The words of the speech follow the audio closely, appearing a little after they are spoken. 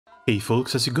Hey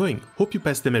folks, how's it going? Hope you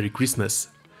passed a Merry Christmas.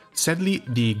 Sadly,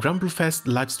 the Granblue Fest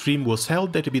livestream was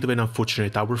held at a bit of an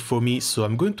unfortunate hour for me, so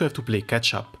I'm going to have to play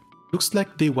catch up. Looks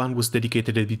like day 1 was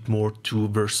dedicated a bit more to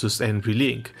Versus and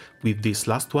Relink, with this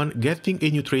last one getting a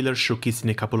new trailer showcasing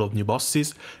a couple of new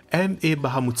bosses and a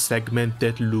Bahamut segment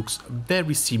that looks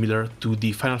very similar to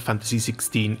the Final Fantasy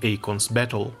XVI Aeon's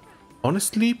battle.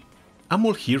 Honestly, I'm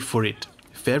all here for it.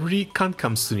 February can't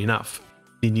come soon enough.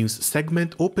 The news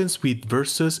segment opens with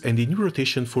Versus and a new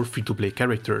rotation for free-to-play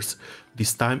characters,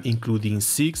 this time including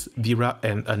Six, Vera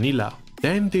and Anila.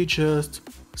 Then they just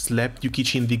slapped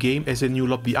Yukichi in the game as a new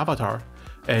lobby avatar,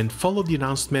 and followed the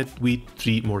announcement with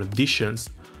 3 more additions,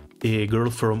 a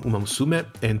girl from Uma Musume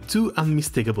and 2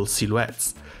 unmistakable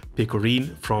silhouettes,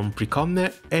 Pecorin from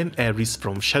Preconne and Aris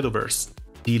from Shadowverse.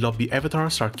 The lobby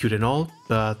avatars are cute and all,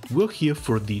 but we're here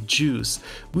for the juice,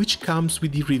 which comes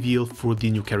with the reveal for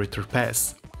the new character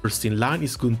pass. First in line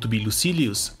is going to be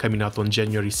Lucilius, coming out on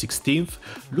January 16th.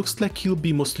 Looks like he'll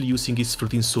be mostly using his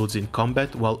floating swords in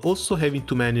combat while also having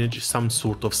to manage some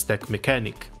sort of stack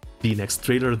mechanic. The next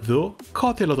trailer though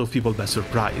caught a lot of people by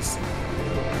surprise.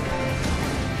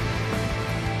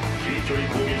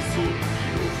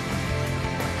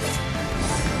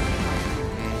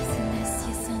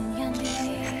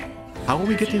 How are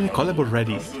we getting a collab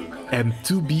already? And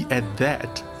to be at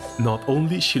that! Not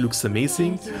only she looks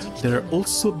amazing, they're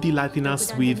also delighting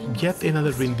us with yet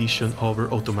another rendition of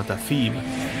her Automata theme.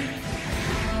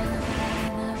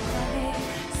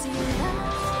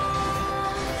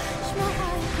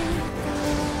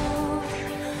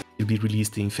 It'll be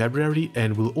released in February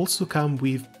and will also come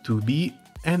with 2B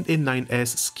and a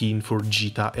 9S skin for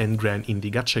Jita and Gran in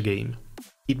the gacha game.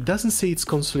 It doesn't say it's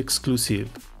console exclusive.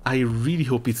 I really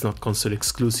hope it's not console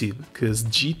exclusive, cause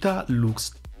Jita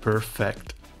looks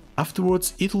perfect.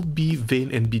 Afterwards, it'll be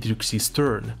Vayne and Beatrix's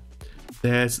turn.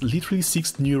 There's literally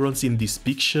 6 neurons in this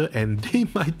picture and they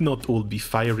might not all be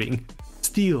firing.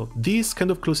 Still, this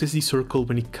kind of closes the circle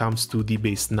when it comes to the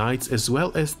base knights as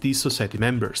well as the society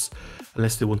members,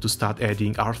 unless they want to start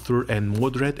adding Arthur and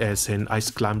Mordred as an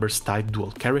Ice Climbers type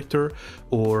dual character,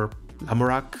 or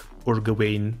Lamorak, or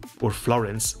Gawain, or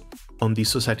Florence. On the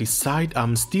society side,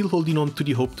 I'm still holding on to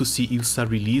the hope to see Ilsa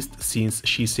released since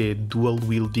she's a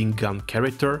dual-wielding gun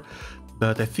character,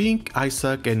 but I think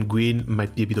Isaac and Gwyn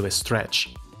might be a bit of a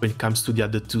stretch. When it comes to the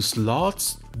other 2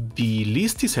 slots, the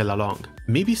list is hella long.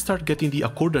 Maybe start getting the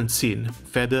Accordant Sin.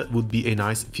 Fede would be a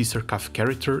nice Fisercuff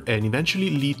character and eventually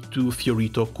lead to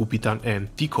Fiorito, Kupitan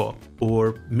and Tico.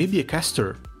 Or maybe a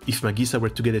caster. If Magisa were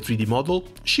to get a 3D model,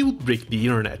 she would break the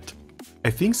internet. I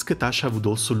think Skatasha would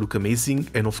also look amazing,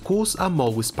 and of course I'm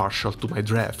always partial to my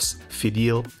drafts.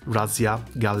 Fidel, Razia,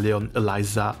 Galleon,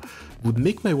 Eliza would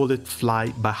make my wallet fly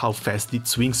by how fast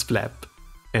its wings flap.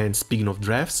 And speaking of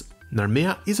drafts,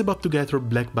 Narmea is about to get her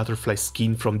Black Butterfly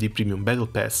skin from the Premium Battle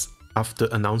Pass. After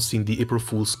announcing the April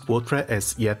Fool's Quotra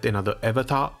as yet another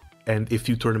avatar, and a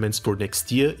few tournaments for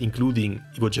next year, including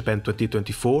Evo Japan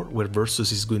 2024, where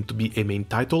Versus is going to be a main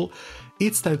title,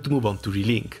 it's time to move on to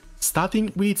Relink.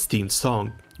 Starting with its theme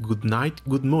song, Good Night,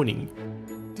 Good Morning.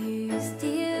 Do you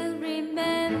still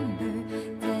remember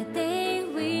the day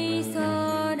we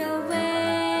soared away?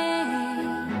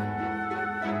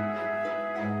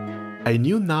 I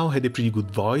knew Now had a pretty good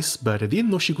voice, but I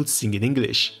didn't know she could sing in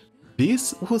English.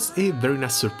 This was a very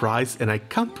nice surprise and I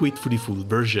can't wait for the full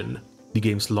version. The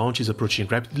game's launch is approaching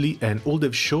rapidly and all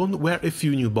they've shown were a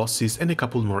few new bosses and a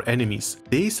couple more enemies.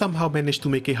 They somehow managed to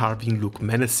make a Harving look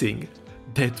menacing.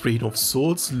 That Rain of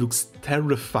Swords looks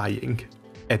terrifying.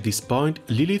 At this point,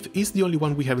 Lilith is the only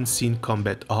one we haven't seen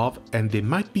combat of, and they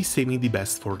might be saving the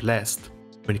best for last.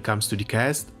 When it comes to the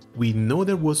cast, we know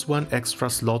there was one extra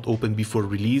slot open before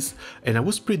release, and I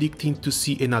was predicting to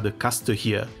see another caster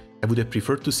here. I would have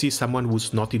preferred to see someone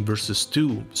who's not in Versus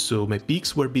 2, so my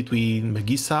picks were between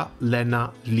Magisa,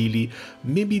 Lena, Lily,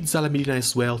 maybe Zalamilina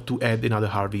as well to add another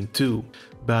Harving too.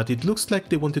 But it looks like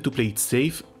they wanted to play it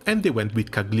safe, and they went with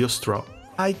Cagliostro.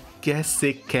 I guess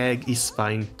a Kag is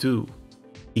fine too.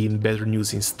 In better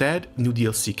news instead, new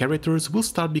DLC characters will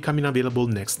start becoming available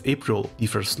next April. The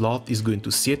first slot is going to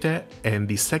Siete, and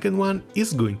the second one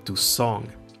is going to Song.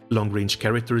 Long-range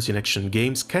characters in action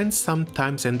games can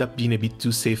sometimes end up being a bit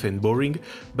too safe and boring,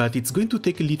 but it's going to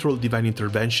take a literal divine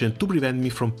intervention to prevent me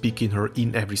from picking her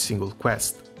in every single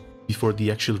quest. Before the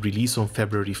actual release on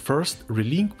February 1st,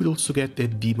 Relink will also get a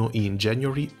demo in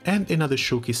January and another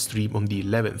showcase stream on the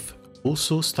 11th.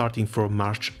 Also, starting from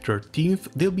March 13th,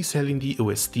 they'll be selling the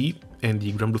OST, and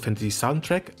the Granblue Fantasy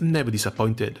soundtrack never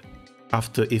disappointed.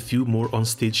 After a few more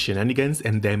on-stage shenanigans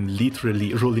and them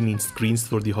literally rolling in screens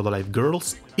for the Hololive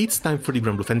girls, it's time for the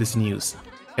Granblue Fantasy news.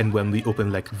 And when we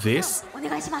open like this, お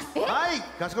願いします。はい、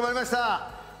かしこまりました。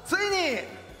ついに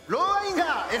ローアイン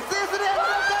が SS でやってま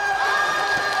した。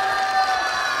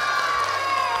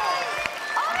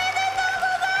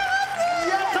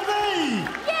やったぜ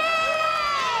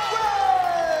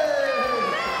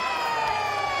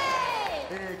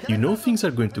ー。 you know things are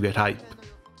going to get hype.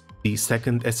 The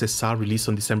second SSR released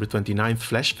on December 29th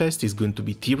Flash Fest is going to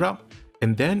be Tira,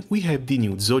 and then we have the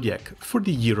new Zodiac for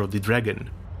the Year of the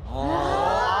Dragon.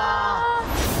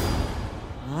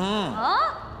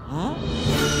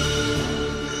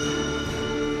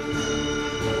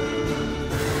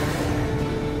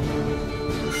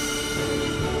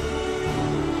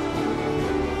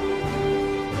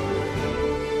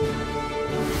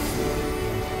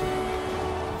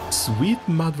 Sweet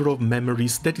mother of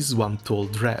memories, that is one tall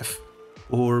Dref.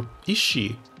 Or is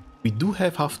she? We do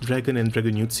have half dragon and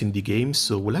dragon newts in the game,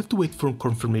 so we'll have to wait for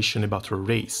confirmation about her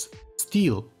race.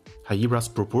 Still, Haira's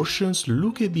proportions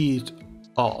look a bit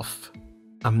off.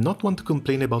 I'm not one to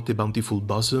complain about the bountiful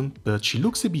bosom, but she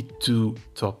looks a bit too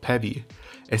top-heavy,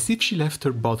 as if she left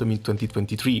her bottom in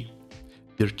 2023.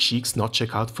 Their cheeks not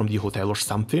check out from the hotel or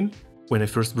something? When I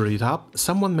first brought it up,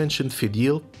 someone mentioned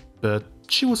Fedil, but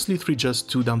she was literally just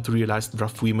too dumb to realize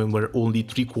draft women were only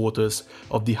 3/4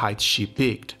 of the height she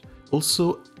picked.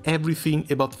 Also, everything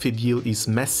about Fedil is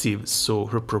massive, so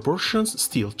her proportions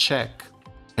still check.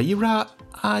 Haira,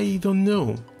 I don't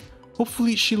know.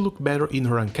 Hopefully she'll look better in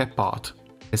her uncapped part.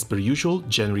 As per usual,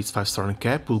 January's 5-star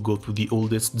uncap will go to the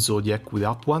oldest Zodiac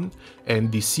without one, and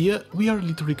this year we are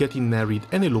literally getting married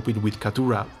and eloped with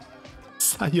Katura.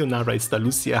 Sayonara Esta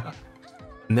Lucia.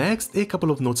 Next, a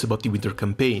couple of notes about the winter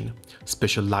campaign.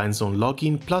 Special lines on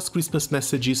login plus Christmas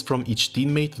messages from each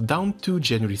teammate down to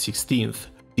January 16th.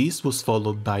 This was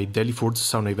followed by Deliford's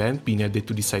sauna event being added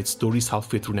to the side stories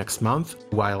halfway through next month,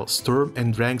 while Storm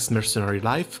and Drank's Mercenary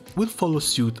Life will follow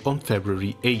suit on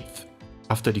February 8th.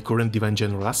 After the current Divine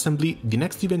General Assembly, the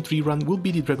next event rerun will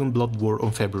be the Dragon Blood War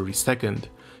on February 2nd.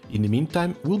 In the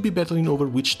meantime, we'll be battling over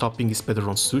which topping is better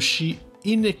on sushi,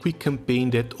 in a quick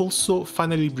campaign that also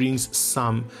finally brings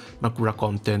some Makura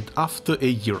content after a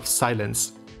year of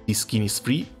silence. The skin is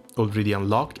free, already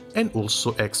unlocked, and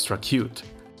also extra cute.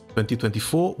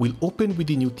 2024 will open with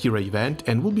the new Tira event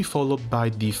and will be followed by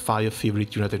the fire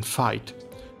favorite United Fight.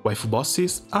 Waifu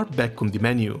bosses are back on the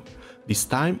menu, this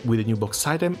time with a new box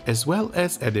item as well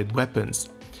as added weapons.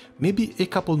 Maybe a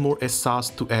couple more SRs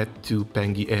to add to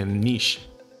Pengi and Niche.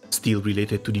 Still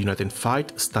related to the United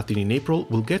Fight, starting in April,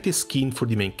 we'll get a skin for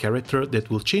the main character that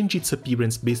will change its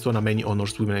appearance based on how many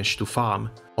honors we manage to farm.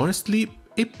 Honestly,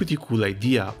 a pretty cool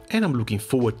idea, and I'm looking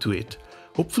forward to it.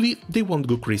 Hopefully they won't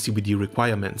go crazy with the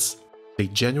requirements.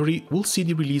 Late January, we'll see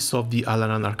the release of the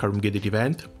Alanan Arcarum Gated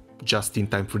event, just in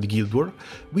time for the Guild War,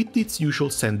 with its usual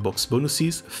sandbox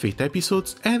bonuses, fate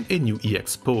episodes, and a new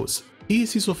EX pose.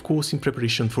 This is of course in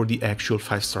preparation for the actual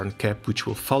 5-star cap which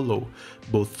will follow,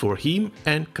 both for him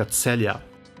and Katselia.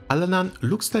 Alanan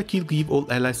looks like he'll give all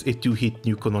allies a 2-hit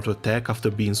nuke on auto attack after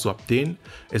being swapped in,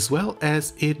 as well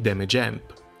as a damage amp.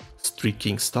 Street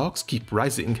King stocks keep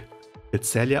rising.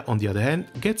 Katselia on the other hand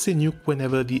gets a nuke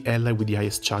whenever the ally with the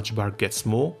highest charge bar gets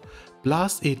more,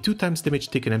 plus a 2x damage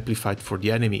taken amplified for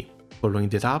the enemy. Following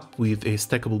that up with a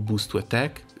stackable boost to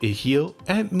attack, a heal,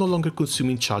 and no longer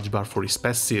consuming charge bar for his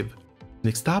passive.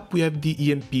 Next up we have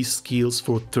the EMP skills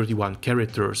for 31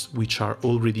 characters, which are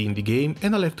already in the game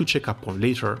and I'll have to check up on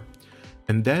later.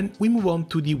 And then we move on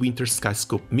to the Winter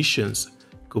Skyscope missions,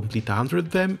 complete 100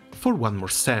 of them for 1 more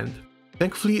sand.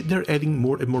 Thankfully they're adding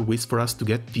more and more ways for us to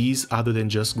get these other than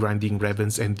just grinding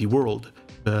Ravens and the world,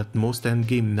 but most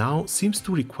endgame now seems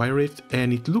to require it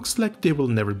and it looks like there will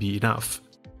never be enough.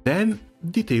 Then,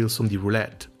 details on the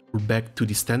roulette. We're back to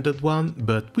the standard one,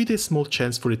 but with a small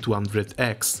chance for a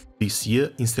 200x. This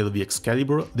year, instead of the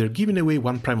Excalibur, they're giving away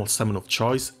 1 Primal Summon of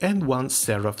choice and 1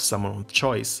 Seraph Summon of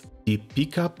choice. The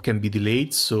pickup can be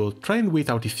delayed, so try and wait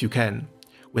out if you can.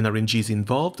 When RNG is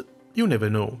involved, you never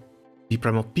know. The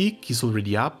Primal Peak is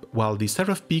already up, while the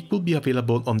Seraph Peak will be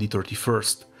available on the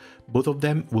 31st. Both of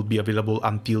them will be available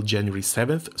until January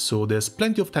 7th, so there's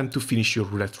plenty of time to finish your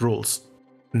roulette rolls.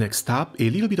 Next up, a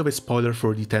little bit of a spoiler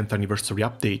for the 10th anniversary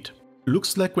update.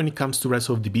 Looks like when it comes to Rise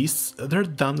of the Beasts, they're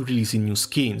done releasing new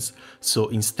skins, so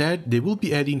instead they will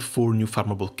be adding 4 new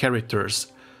farmable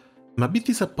characters. I'm a bit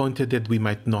disappointed that we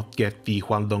might not get the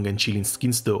Huanglong and Chilin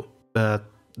skins though, but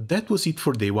that was it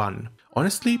for day 1.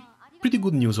 Honestly, pretty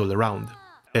good news all around.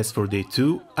 As for day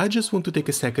 2, I just want to take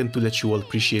a second to let you all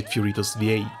appreciate Fiorito's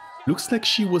VA. Looks like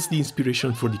she was the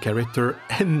inspiration for the character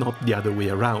and not the other way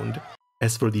around.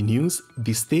 As for the news,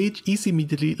 the stage is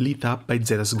immediately lit up by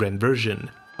Zeta's grand version.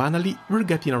 Finally, we're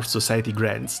getting our society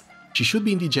grands. She should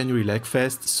be in the January leg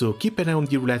fest, so keep an eye on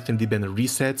the roulette and the banner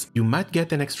resets, you might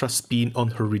get an extra spin on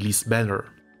her release banner.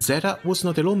 Zeta was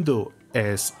not alone though,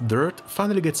 as Dirt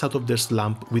finally gets out of their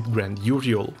slump with Grand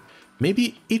Uriel.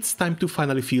 Maybe it's time to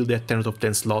finally fill that 10 out of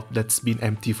 10 slot that's been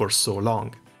empty for so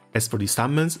long. As for the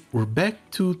summons, we're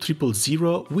back to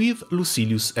 000 with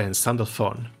Lucilius and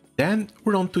Sandalphon. Then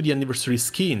we're on to the anniversary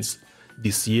skins,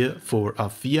 this year for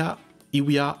Althea,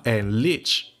 Iwia and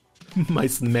Lich. My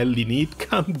smelly need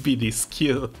can't be this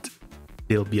cute.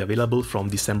 They'll be available from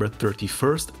December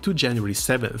 31st to January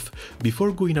 7th,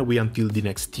 before going away until the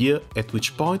next year, at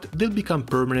which point they'll become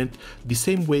permanent the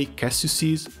same way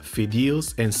Cassius's,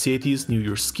 Fediel's and Seti's New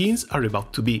Year skins are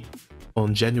about to be.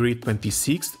 On January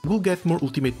 26th, we'll get more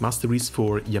Ultimate Masteries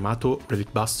for Yamato,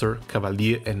 Relic Buster,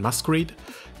 Cavalier and Masquerade,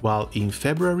 while in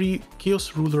February,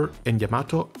 Chaos Ruler and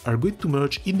Yamato are going to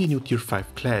merge in the new Tier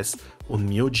 5 class, on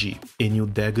Myoji, a new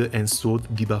dagger and sword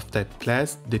debuff type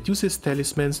class that uses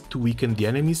talismans to weaken the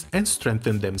enemies and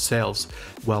strengthen themselves,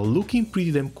 while looking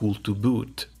pretty damn cool to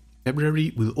boot.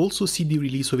 February will also see the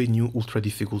release of a new ultra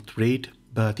difficult raid,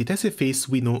 but it has a face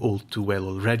we know all too well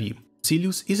already.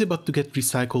 Silius is about to get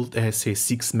recycled as a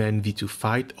 6-man v2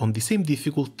 fight on the same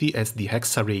difficulty as the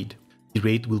Hexa raid. The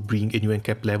raid will bring a new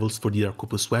encap levels for the Dark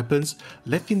Opus weapons,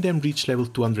 letting them reach level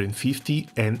 250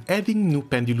 and adding new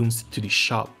pendulums to the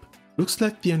shop. Looks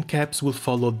like the encaps will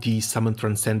follow the Summon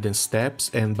Transcendence steps,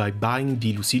 and by buying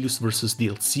the Lucilius vs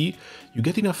DLC, you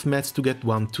get enough mats to get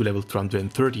one to level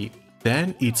 230.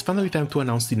 Then it's finally time to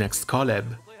announce the next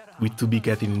collab. With 2B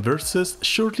getting in versus,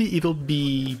 shortly it'll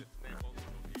be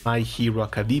My Hero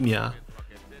Academia.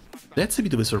 That's a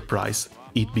bit of a surprise.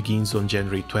 It begins on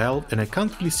January 12 and I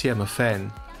can't really say I'm a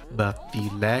fan, but the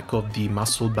lack of the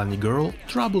Muscle Bunny girl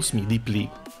troubles me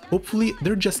deeply. Hopefully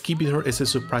they're just keeping her as a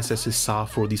surprise SSR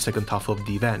for the second half of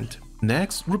the event.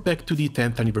 Next, we're back to the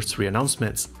 10th anniversary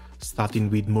announcements, starting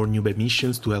with more new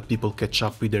missions to help people catch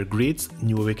up with their grids,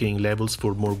 new awakening levels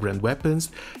for more grand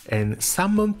weapons, and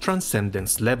Summon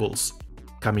Transcendence levels.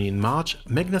 Coming in March,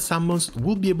 Magna Summons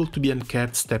will be able to be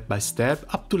uncapped step by step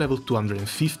up to level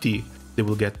 250. They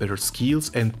will get better skills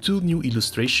and 2 new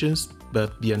illustrations,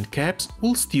 but the uncaps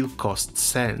will still cost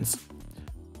cents.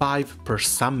 5 per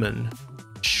summon.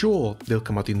 Sure, they'll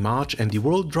come out in March and the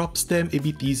world drops them a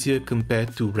bit easier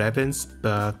compared to Ravens,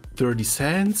 but 30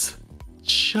 cents?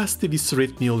 Just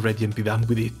eviscerate me already and be done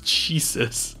with it,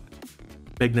 Jesus.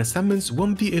 Magna Summons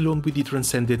won't be alone with the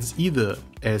Transcendence either,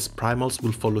 as Primals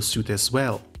will follow suit as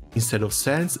well. Instead of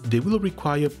Sands, they will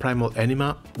require Primal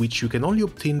Anima, which you can only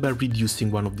obtain by reducing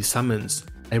one of the summons.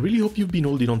 I really hope you've been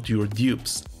holding on to your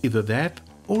dupes, either that,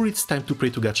 or it's time to pray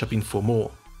to Gachapin for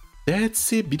more.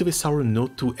 That's a bit of a sour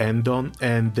note to end on,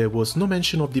 and there was no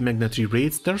mention of the Magna Tree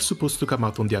raids that are supposed to come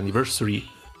out on the anniversary.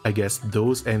 I guess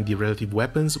those and the relative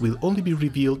weapons will only be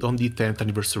revealed on the 10th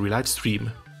anniversary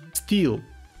livestream. Still,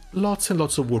 lots and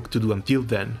lots of work to do until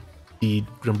then. The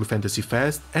Granblue Fantasy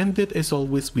Fest ended as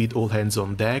always with all hands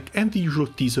on deck and the usual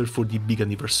teaser for the big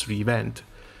anniversary event.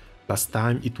 Last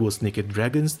time it was Naked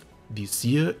Dragons, this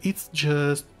year it's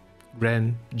just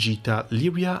Gran, Jita,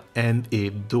 Lyria and a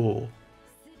door.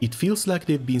 It feels like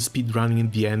they've been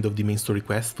speedrunning the end of the main story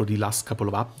quest for the last couple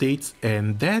of updates,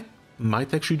 and that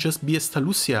might actually just be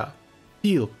Estalucia.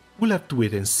 Still, we'll have to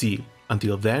wait and see.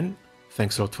 Until then,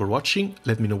 thanks a lot for watching,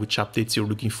 let me know which updates you're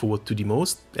looking forward to the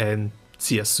most, and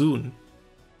see ya soon.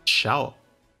 Ciao!